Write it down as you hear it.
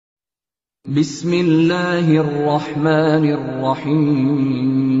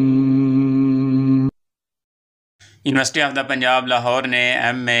बिस्मिल्लाहिर्रहमानिर्रहीम। University of the Punjab Lahore ने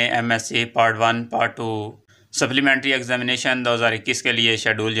M.Sc part 1 part 2 supplementary examination 2021 के लिए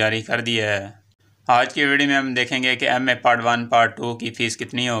शेड्यूल जारी कर दिया है। आज की वीडियो में हम देखेंगे कि M.A पार्ट 1 पार्ट 2 की फ़ीस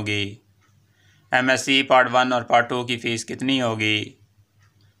कितनी होगी, M.Sc पार्ट 1 और पार्ट 2 की फ़ीस कितनी होगी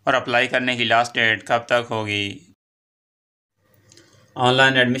और अप्लाई करने की लास्ट डेट कब तक होगी।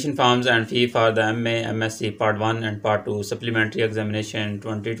 Online admission forms and fee for the M.A M.Sc part 1 and part 2 supplementary examination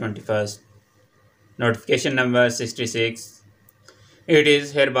 2021 Notification number 66. It is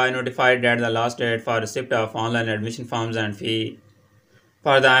hereby notified that the last date for receipt of online admission forms and fee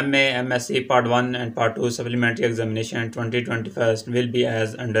for the M.A M.Sc Part 1 and Part 2 Supplementary Examination 2021 will be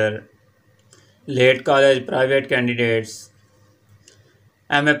as under. Late college private candidates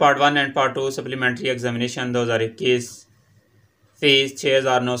M.A Part 1 and Part 2 Supplementary Examination 2021 fees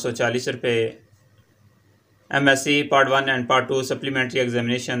 6,940 रुपये। M.Sc Part 1 and Part 2 Supplementary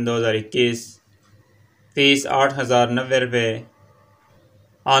Examination 2021 fees 8,090 रुपये।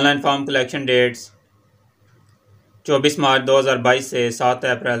 Online form collection dates 24 मार्च 2022 से 7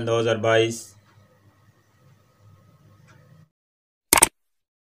 अप्रैल 2022।